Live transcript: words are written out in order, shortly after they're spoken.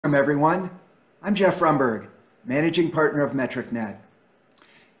Welcome everyone. I'm Jeff Rumburg, Managing Partner of MetricNet.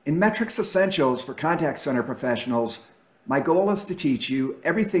 In Metrics Essentials for Contact Center Professionals, my goal is to teach you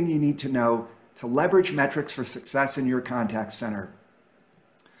everything you need to know to leverage metrics for success in your contact center.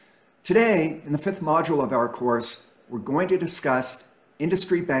 Today, in the 5th module of our course, we're going to discuss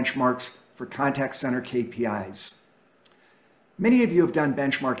industry benchmarks for contact center KPIs. Many of you have done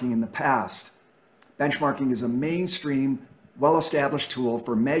benchmarking in the past. Benchmarking is a mainstream, well-established tool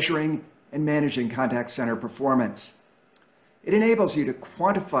for measuring and managing contact center performance. It enables you to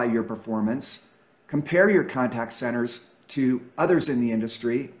quantify your performance, compare your contact centers to others in the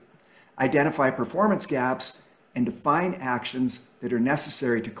industry, identify performance gaps, and define actions that are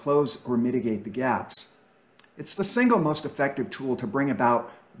necessary to close or mitigate the gaps. It's the single most effective tool to bring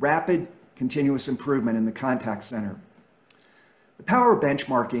about rapid, continuous improvement in the contact center. The power of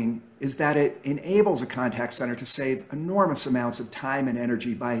benchmarking is that it enables a contact center to save enormous amounts of time and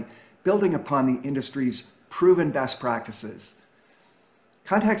energy by building upon the industry's proven best practices.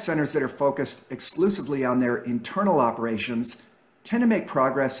 Contact centers that are focused exclusively on their internal operations tend to make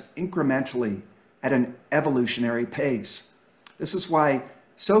progress incrementally at an evolutionary pace. This is why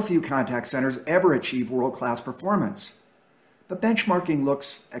so few contact centers ever achieve world-class performance. But benchmarking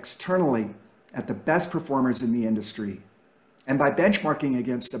looks externally at the best performers in the industry. And by benchmarking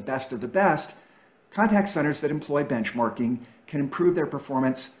against the best of the best, contact centers that employ benchmarking can improve their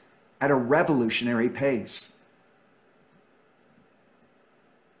performance at a revolutionary pace.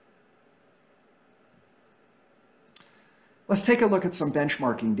 Let's take a look at some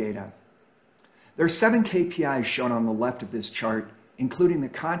benchmarking data. There are 7 KPIs shown on the left of this chart, including the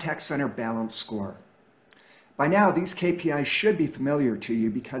Contact Center Balance Score. By now, these KPIs should be familiar to you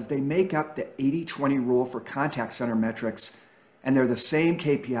because they make up the 80-20 rule for contact center metrics, and they're the same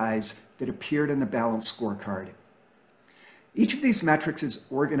KPIs that appeared in the balance scorecard. Each of these metrics is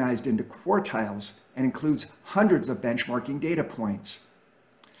organized into quartiles and includes hundreds of benchmarking data points.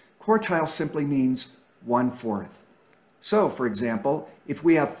 Quartile simply means 1/4. So, for example, if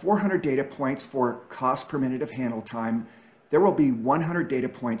we have 400 data points for cost per minute of handle time, there will be 100 data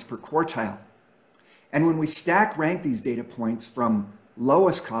points per quartile. And when we stack rank these data points from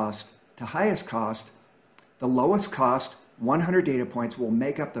lowest cost to highest cost, the lowest cost 100 data points will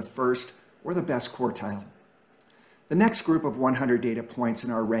make up the first or the best quartile. The next group of 100 data points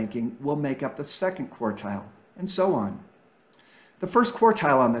in our ranking will make up the second quartile, and so on. The first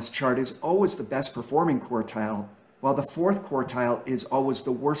quartile on this chart is always the best performing quartile, while the fourth quartile is always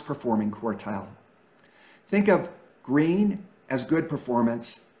the worst performing quartile. Think of green as good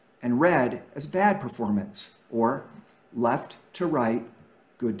performance and red as bad performance, or left to right,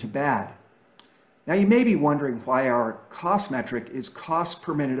 good to bad. Now you may be wondering why our cost metric is cost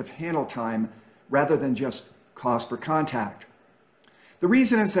per minute of handle time rather than just cost per contact. The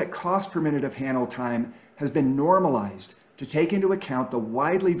reason is that cost per minute of handle time has been normalized to take into account the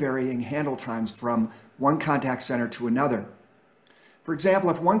widely varying handle times from one contact center to another. For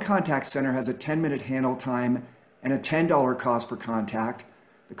example, if one contact center has a 10-minute handle time and a $10 cost per contact,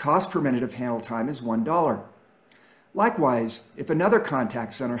 the cost per minute of handle time is $1. Likewise, if another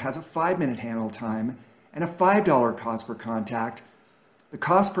contact center has a 5-minute handle time and a $5 cost per contact, the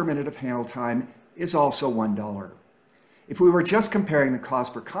cost per minute of handle time is also $1. If we were just comparing the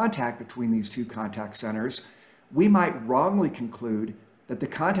cost per contact between these two contact centers, we might wrongly conclude that the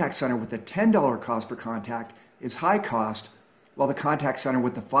contact center with a $10 cost per contact is high cost, while the contact center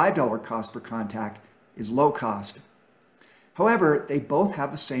with the $5 cost per contact is low cost. However, they both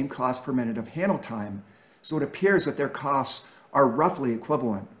have the same cost per minute of handle time, so it appears that their costs are roughly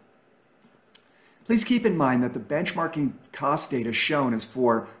equivalent. Please keep in mind that the benchmarking cost data shown is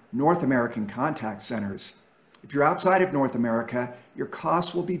for North American contact centers. If you're outside of North America, your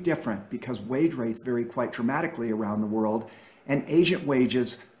costs will be different because wage rates vary quite dramatically around the world, and agent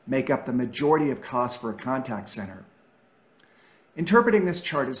wages make up the majority of costs for a contact center. Interpreting this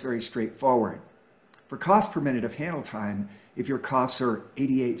chart is very straightforward. For cost per minute of handle time, if your costs are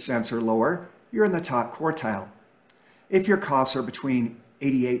 88 cents or lower, you're in the top quartile. If your costs are between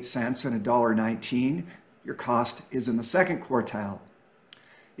 88 cents and $1.19, your cost is in the second quartile.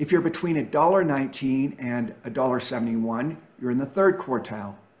 If you're between $1.19 and $1.71, you're in the third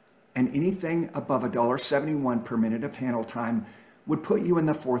quartile. And anything above $1.71 per minute of handle time would put you in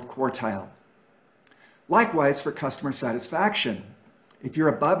the fourth quartile. Likewise for customer satisfaction. If you're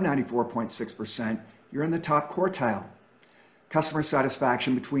above 94.6%, you're in the top quartile. Customer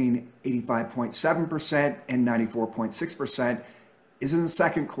satisfaction between 85.7% and 94.6% is in the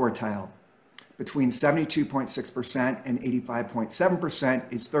second quartile. Between 72.6% and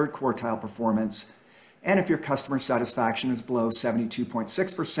 85.7% is third quartile performance, And if your customer satisfaction is below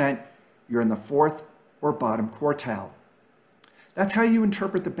 72.6%, you're in the fourth or bottom quartile. That's how you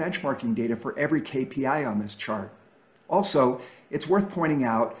interpret the benchmarking data for every KPI on this chart. Also, it's worth pointing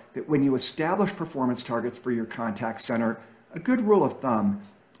out that when you establish performance targets for your contact center, a good rule of thumb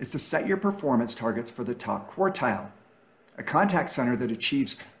is to set your performance targets for the top quartile. A contact center that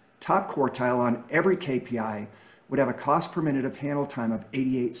achieves top quartile on every KPI would have a cost per minute of handle time of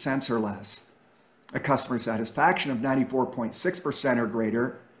 88 cents or less, a customer satisfaction of 94.6% or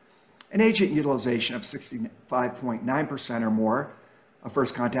greater, an agent utilization of 65.9% or more, a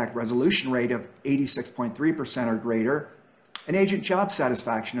first contact resolution rate of 86.3% or greater, an agent job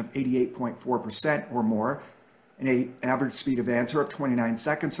satisfaction of 88.4% or more, an average speed of answer of 29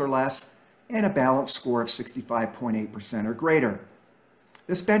 seconds or less, and a balance score of 65.8% or greater.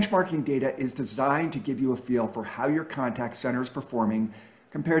 This benchmarking data is designed to give you a feel for how your contact center is performing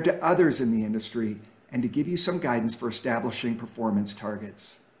compared to others in the industry and to give you some guidance for establishing performance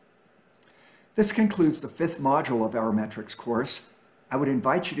targets. This concludes the 5th module of our metrics course. I would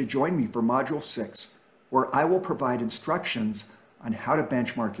invite you to join me for Module 6, where I will provide instructions on how to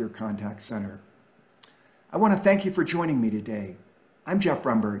benchmark your contact center. I want to thank you for joining me today. I'm Jeff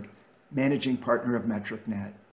Rumburg, Managing Partner of MetricNet.